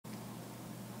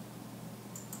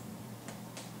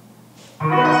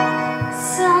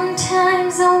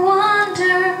Sometimes I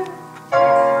wonder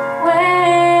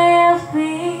where I've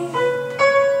been,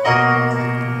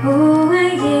 who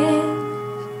I am.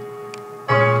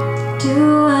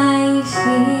 Do I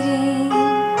fit in?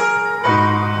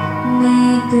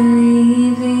 Make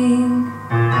believing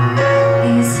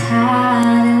is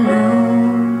hard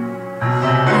alone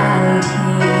out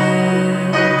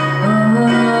here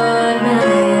on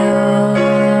my own.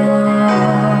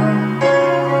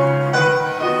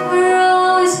 We're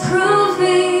always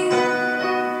proving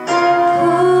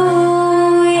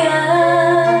who we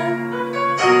are,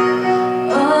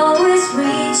 always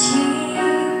reaching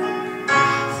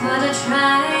for the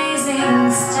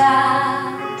rising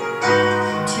star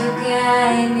to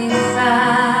guide me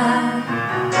far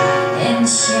and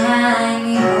shine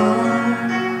me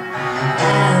home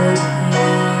out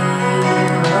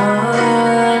here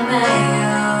on my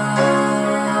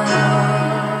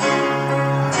own.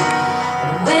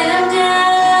 When I'm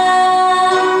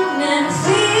down and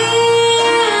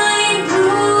feeling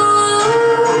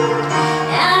blue,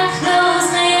 I close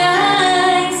my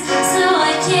eyes so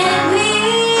I can be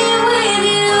with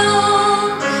you.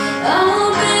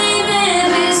 Oh baby,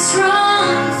 be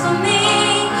strong for me,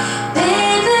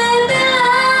 baby,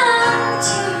 belong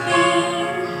to me.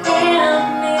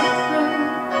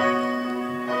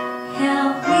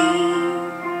 Help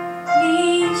me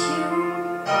need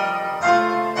you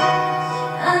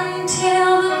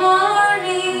until the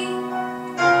morning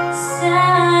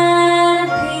sun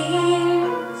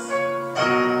appears,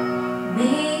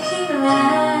 making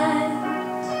light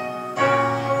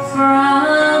for all.